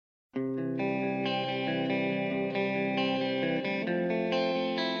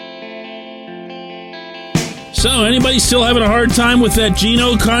So, anybody still having a hard time with that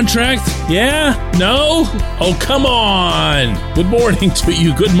Geno contract? Yeah? No? Oh, come on. Good morning to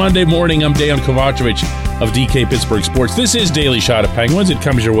you. Good Monday morning. I'm Dejan Kovacevic of DK Pittsburgh Sports. This is Daily Shot of Penguins. It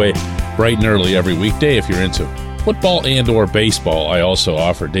comes your way bright and early every weekday. If you're into football and or baseball, I also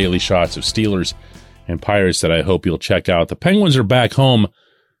offer daily shots of Steelers and Pirates that I hope you'll check out. The Penguins are back home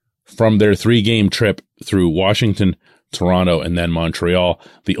from their 3-game trip through Washington, Toronto, and then Montreal.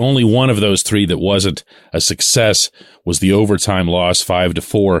 The only one of those three that wasn't a success was the overtime loss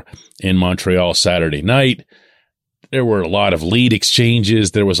 5-4 in Montreal Saturday night. There were a lot of lead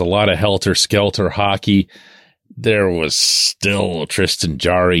exchanges. There was a lot of helter-skelter hockey. There was still Tristan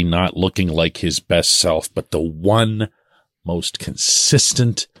Jarry not looking like his best self, but the one most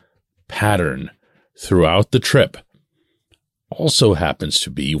consistent pattern throughout the trip also happens to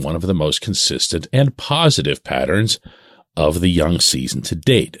be one of the most consistent and positive patterns of the young season to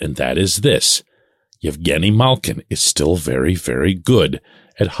date, and that is this. Yevgeny Malkin is still very, very good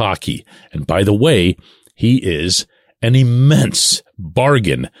at hockey. And by the way, he is an immense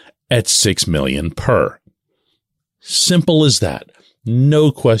bargain at $6 million per. Simple as that.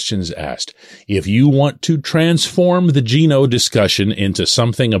 No questions asked. If you want to transform the Geno discussion into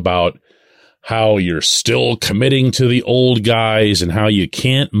something about how you're still committing to the old guys and how you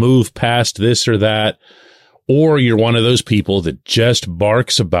can't move past this or that, or you're one of those people that just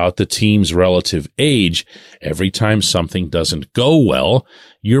barks about the team's relative age every time something doesn't go well,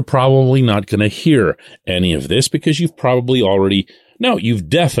 you're probably not going to hear any of this because you've definitely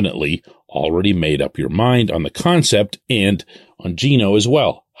already made up your mind on the concept and on Geno as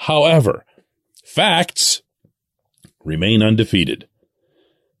well. However, facts remain undefeated.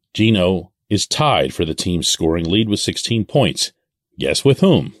 Geno is tied for the team's scoring lead with 16 points. Guess with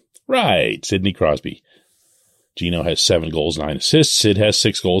whom? Right, Sidney Crosby. Geno has 7 goals, 9 assists. Sid has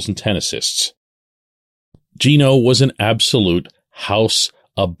 6 goals and 10 assists. Geno was an absolute house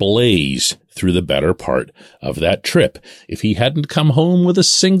ablaze through the better part of that trip. If he hadn't come home with a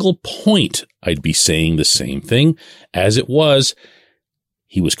single point, I'd be saying the same thing. As it was,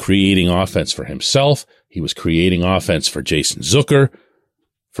 he was creating offense for himself. He was creating offense for Jason Zucker,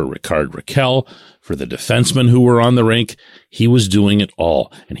 for Ricard Raquel, for the defensemen who were on the rink. He was doing it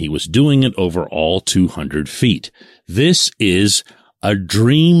all, and he was doing it over all 200 feet. This is a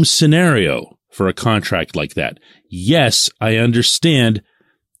dream scenario for a contract like that. Yes, I understand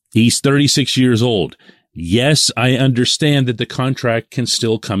he's 36 years old. Yes, I understand that the contract can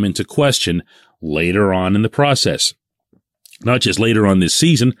still come into question later on in the process. Not just later on this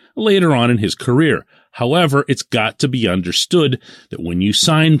season, later on in his career. However, it's got to be understood that when you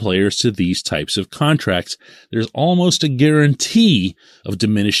sign players to these types of contracts, there's almost a guarantee of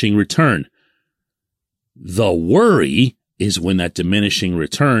diminishing return. The worry is when that diminishing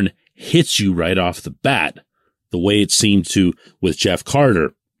return hits you right off the bat, the way it seemed to with Jeff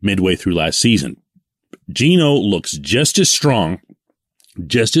Carter midway through last season. Geno looks just as strong,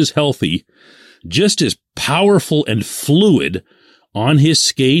 just as healthy, just as powerful and fluid on his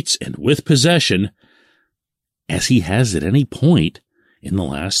skates and with possession as he has at any point in the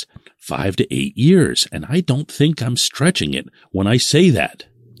last 5 to 8 years. And I don't think I'm stretching it when I say that.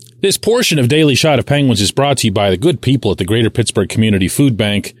 This portion of Daily Shot of Penguins is brought to you by the good people at the Greater Pittsburgh Community Food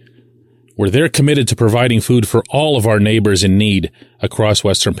Bank, where they're committed to providing food for all of our neighbors in need across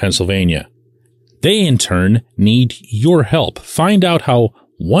Western Pennsylvania. They, in turn, need your help. Find out how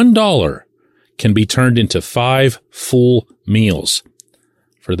 $1 can be turned into 5 full meals.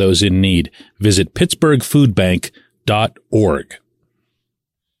 For those in need, visit pittsburghfoodbank.org.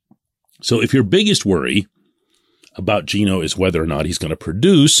 So if your biggest worry about Geno is whether or not he's going to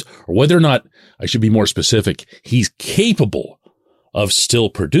produce, or whether or not, I should be more specific, he's capable of still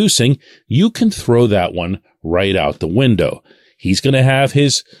producing, you can throw that one right out the window. He's going to have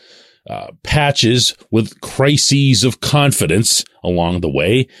his patches with crises of confidence along the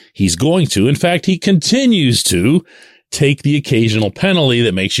way. He's going to, in fact, he continues to take the occasional penalty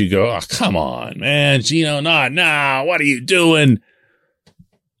that makes you go, oh, come on, man, Geno, nah, what are you doing?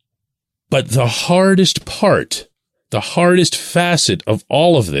 But the hardest part, the hardest facet of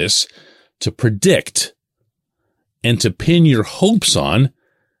all of this to predict and to pin your hopes on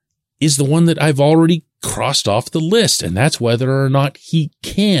is the one that I've already crossed off the list, and that's whether or not he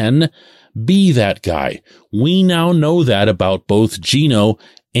can be that guy. We now know that about both Geno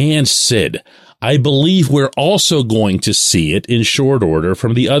and Sid. I believe we're also going to see it in short order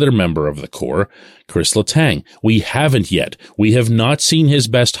from the other member of the core, Chris Letang. We haven't yet. We have not seen his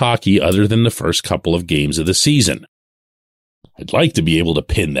best hockey other than the first couple of games of the season. I'd like to be able to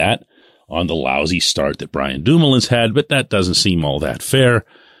pin that on the lousy start that Brian Dumoulin's had, but that doesn't seem all that fair.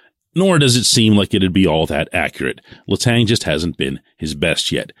 nor does it seem like it'd be all that accurate. Letang just hasn't been his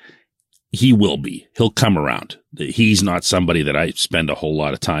best yet. He will be. He'll come around. He's not somebody that I spend a whole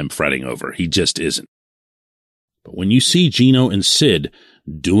lot of time fretting over. He just isn't. But when you see Gino and Sid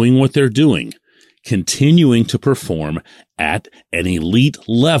doing what they're doing, continuing to perform at an elite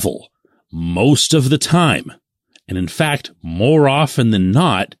level most of the time, and in fact, more often than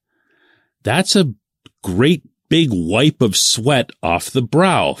not, that's a great big wipe of sweat off the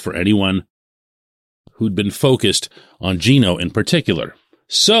brow for anyone who'd been focused on Gino in particular.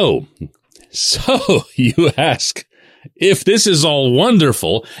 So you ask, if this is all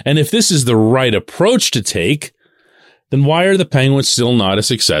wonderful, and if this is the right approach to take, then why are the Penguins still not a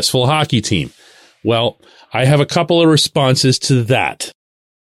successful hockey team? Well, I have a couple of responses to that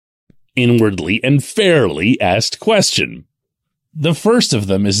inwardly and fairly asked question. The first of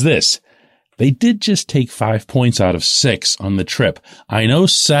them is this. They did just take 5 points out of 6 on the trip. I know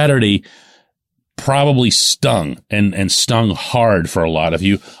Saturday probably stung and stung hard for a lot of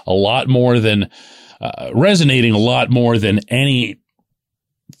you, a lot more than resonating a lot more than any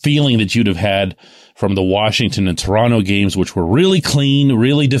feeling that you'd have had from the Washington and Toronto games, which were really clean,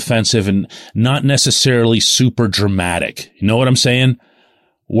 really defensive, and not necessarily super dramatic. You know what I'm saying?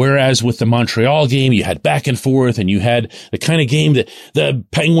 Whereas with the Montreal game, you had back and forth, and you had the kind of game that the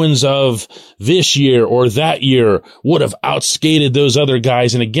Penguins of this year or that year would have outskated those other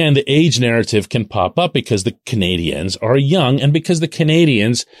guys. And again, the age narrative can pop up because the Canadiens are young and because the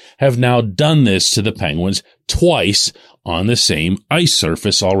Canadiens have now done this to the Penguins twice on the same ice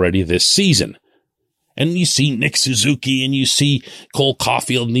surface already this season. And you see Nick Suzuki and you see Cole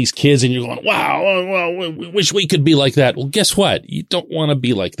Caulfield and these kids and you're going, wow, well, we wish we could be like that. Well, guess what? You don't want to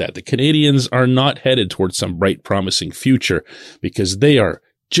be like that. The Canadiens are not headed towards some bright, promising future because they are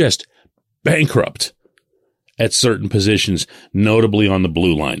just bankrupt at certain positions, notably on the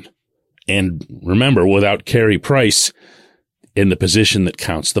blue line. And remember, without Carey Price in the position that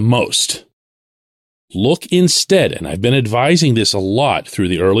counts the most. Look instead, and I've been advising this a lot through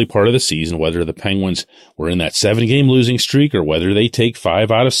the early part of the season, whether the Penguins were in that 7-game losing streak or whether they take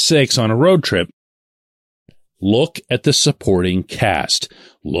 5 out of 6 on a road trip. Look at the supporting cast.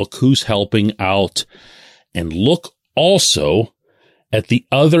 Look who's helping out. And look also at the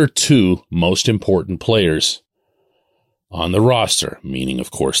other 2 most important players on the roster, meaning,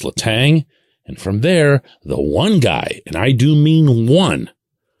 of course, Letang. And from there, the one guy, and I do mean one,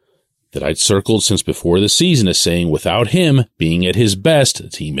 that I'd circled since before the season as saying without him being at his best, the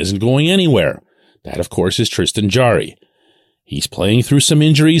team isn't going anywhere. That, of course, is Tristan Jarry. He's playing through some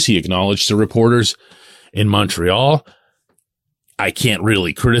injuries. He acknowledged to reporters in Montreal. I can't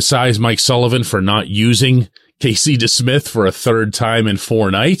really criticize Mike Sullivan for not using Casey DeSmith for a third time in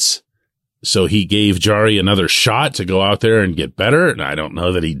 4 nights. So he gave Jarry another shot to go out there and get better. And I don't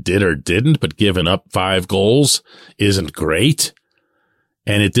know that he did or didn't, but giving up 5 goals isn't great.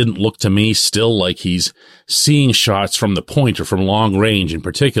 And it didn't look to me still like he's seeing shots from the point or from long range in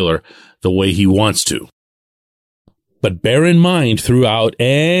particular the way he wants to. But bear in mind throughout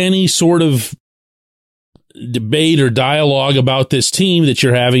any sort of debate or dialogue about this team that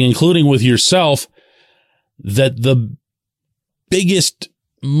you're having, including with yourself, that the biggest,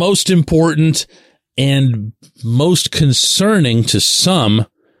 most important, and most concerning to some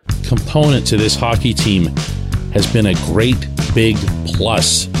component to this hockey team has been a great big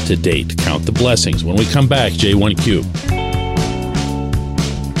plus to date. Count the blessings. When we come back, J1Q.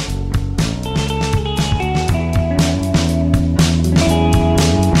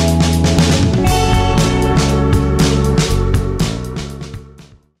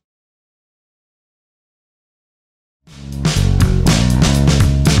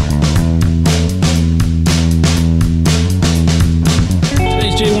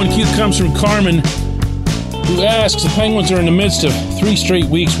 Today's J1Q comes from Carmen, who asks, the Penguins are in the midst of 3 straight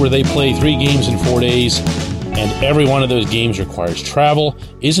weeks where they play 3 games in 4 days, and every one of those games requires travel.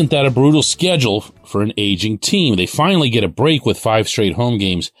 Isn't that a brutal schedule for an aging team? They finally get a break with 5 straight home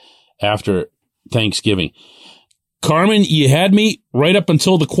games after Thanksgiving. Carmen, you had me right up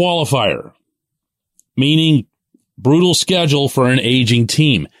until the qualifier, meaning brutal schedule for an aging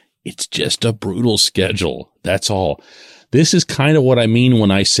team. It's just a brutal schedule. That's all. This is kind of what I mean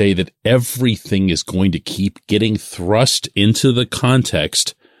when I say that everything is going to keep getting thrust into the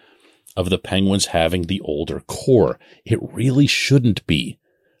context of the Penguins having the older core. It really shouldn't be,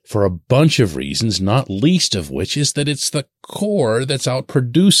 for a bunch of reasons, not least of which is that it's the core that's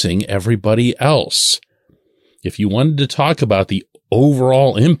outproducing everybody else. If you wanted to talk about the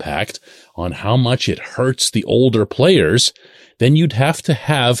overall impact on how much it hurts the older players, then you'd have to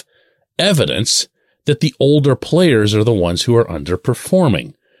have evidence that the older players are the ones who are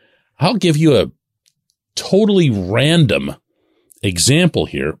underperforming. I'll give you a totally random example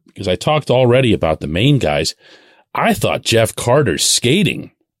here because I talked already about the main guys. I thought Jeff Carter's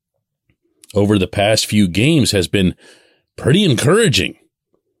skating over the past few games has been pretty encouraging.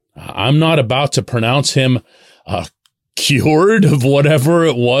 I'm not about to pronounce him cured of whatever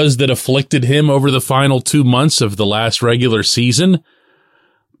it was that afflicted him over the final 2 months of the last regular season,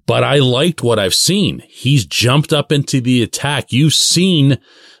 but I liked what I've seen. He's jumped up into the attack. You've seen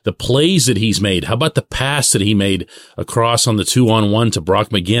the plays that he's made. How about the pass that he made across on the 2-on-1 to Brock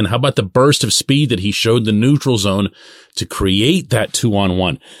McGinn? How about the burst of speed that he showed the neutral zone to create that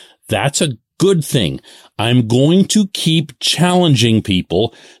 2-on-1? That's a good thing. I'm going to keep challenging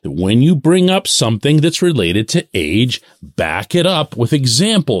people that when you bring up something that's related to age, back it up with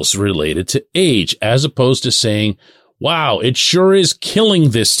examples related to age, as opposed to saying, wow, it sure is killing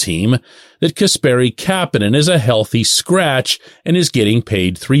this team that Kasperi Kapanen is a healthy scratch and is getting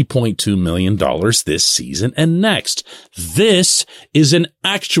paid $3.2 million this season and next. This is an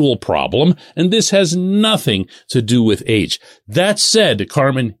actual problem, and this has nothing to do with age. That said,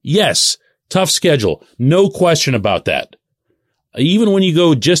 Carmen, yes, tough schedule. No question about that. Even when you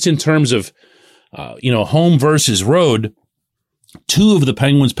go just in terms of, home versus road, 2 of the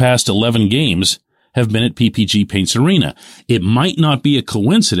Penguins' past 11 games have been at PPG Paints Arena. It might not be a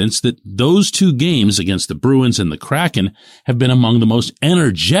coincidence that those 2 games against the Bruins and the Kraken have been among the most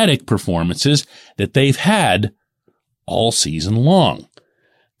energetic performances that they've had all season long.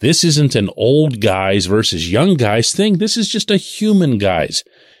 This isn't an old guys versus young guys thing. This is just a human guys.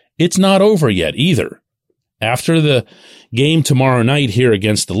 It's not over yet either. After the game tomorrow night here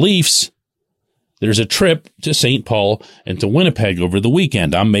against the Leafs, there's a trip to St. Paul and to Winnipeg over the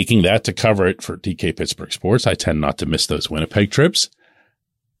weekend. I'm making that to cover it for DK Pittsburgh Sports. I tend not to miss those Winnipeg trips.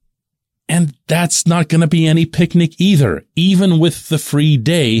 And that's not going to be any picnic either, even with the free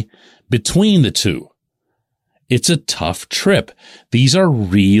day between the two. It's a tough trip. These are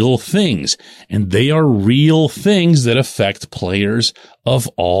real things, and they are real things that affect players of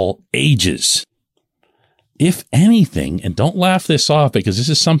all ages. If anything, and don't laugh this off because this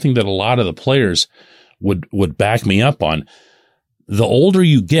is something that a lot of the players would back me up on, the older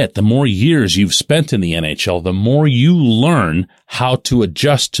you get, the more years you've spent in the NHL, the more you learn how to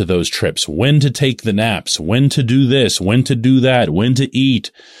adjust to those trips, when to take the naps, when to do this, when to do that, when to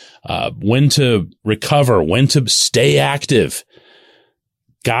eat, when to recover, when to stay active.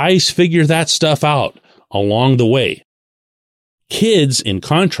 Guys figure that stuff out along the way. Kids, in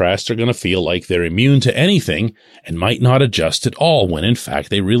contrast, are going to feel like they're immune to anything and might not adjust at all when, in fact,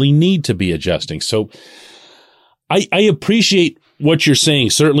 they really need to be adjusting. So I appreciate what you're saying,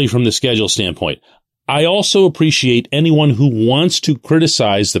 certainly from the schedule standpoint. I also appreciate anyone who wants to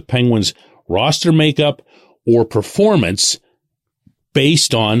criticize the Penguins' roster makeup or performance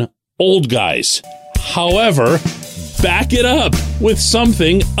based on old guys. However, back it up with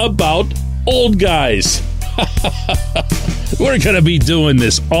something about old guys. We're going to be doing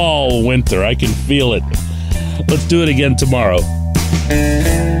this all winter. I can feel it. Let's do it again tomorrow.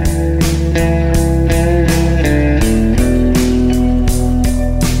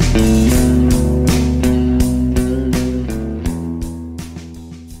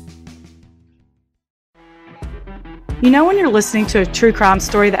 You know when you're listening to a true crime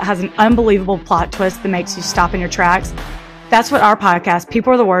story that has an unbelievable plot twist that makes you stop in your tracks? That's what our podcast,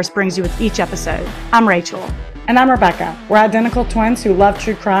 People Are the Worst, brings you with each episode. I'm Rachel. And I'm Rebecca. We're identical twins who love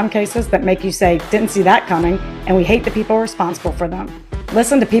true crime cases that make you say, didn't see that coming, and we hate the people responsible for them.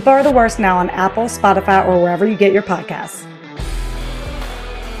 Listen to People Are the Worst now on Apple, Spotify, or wherever you get your podcasts.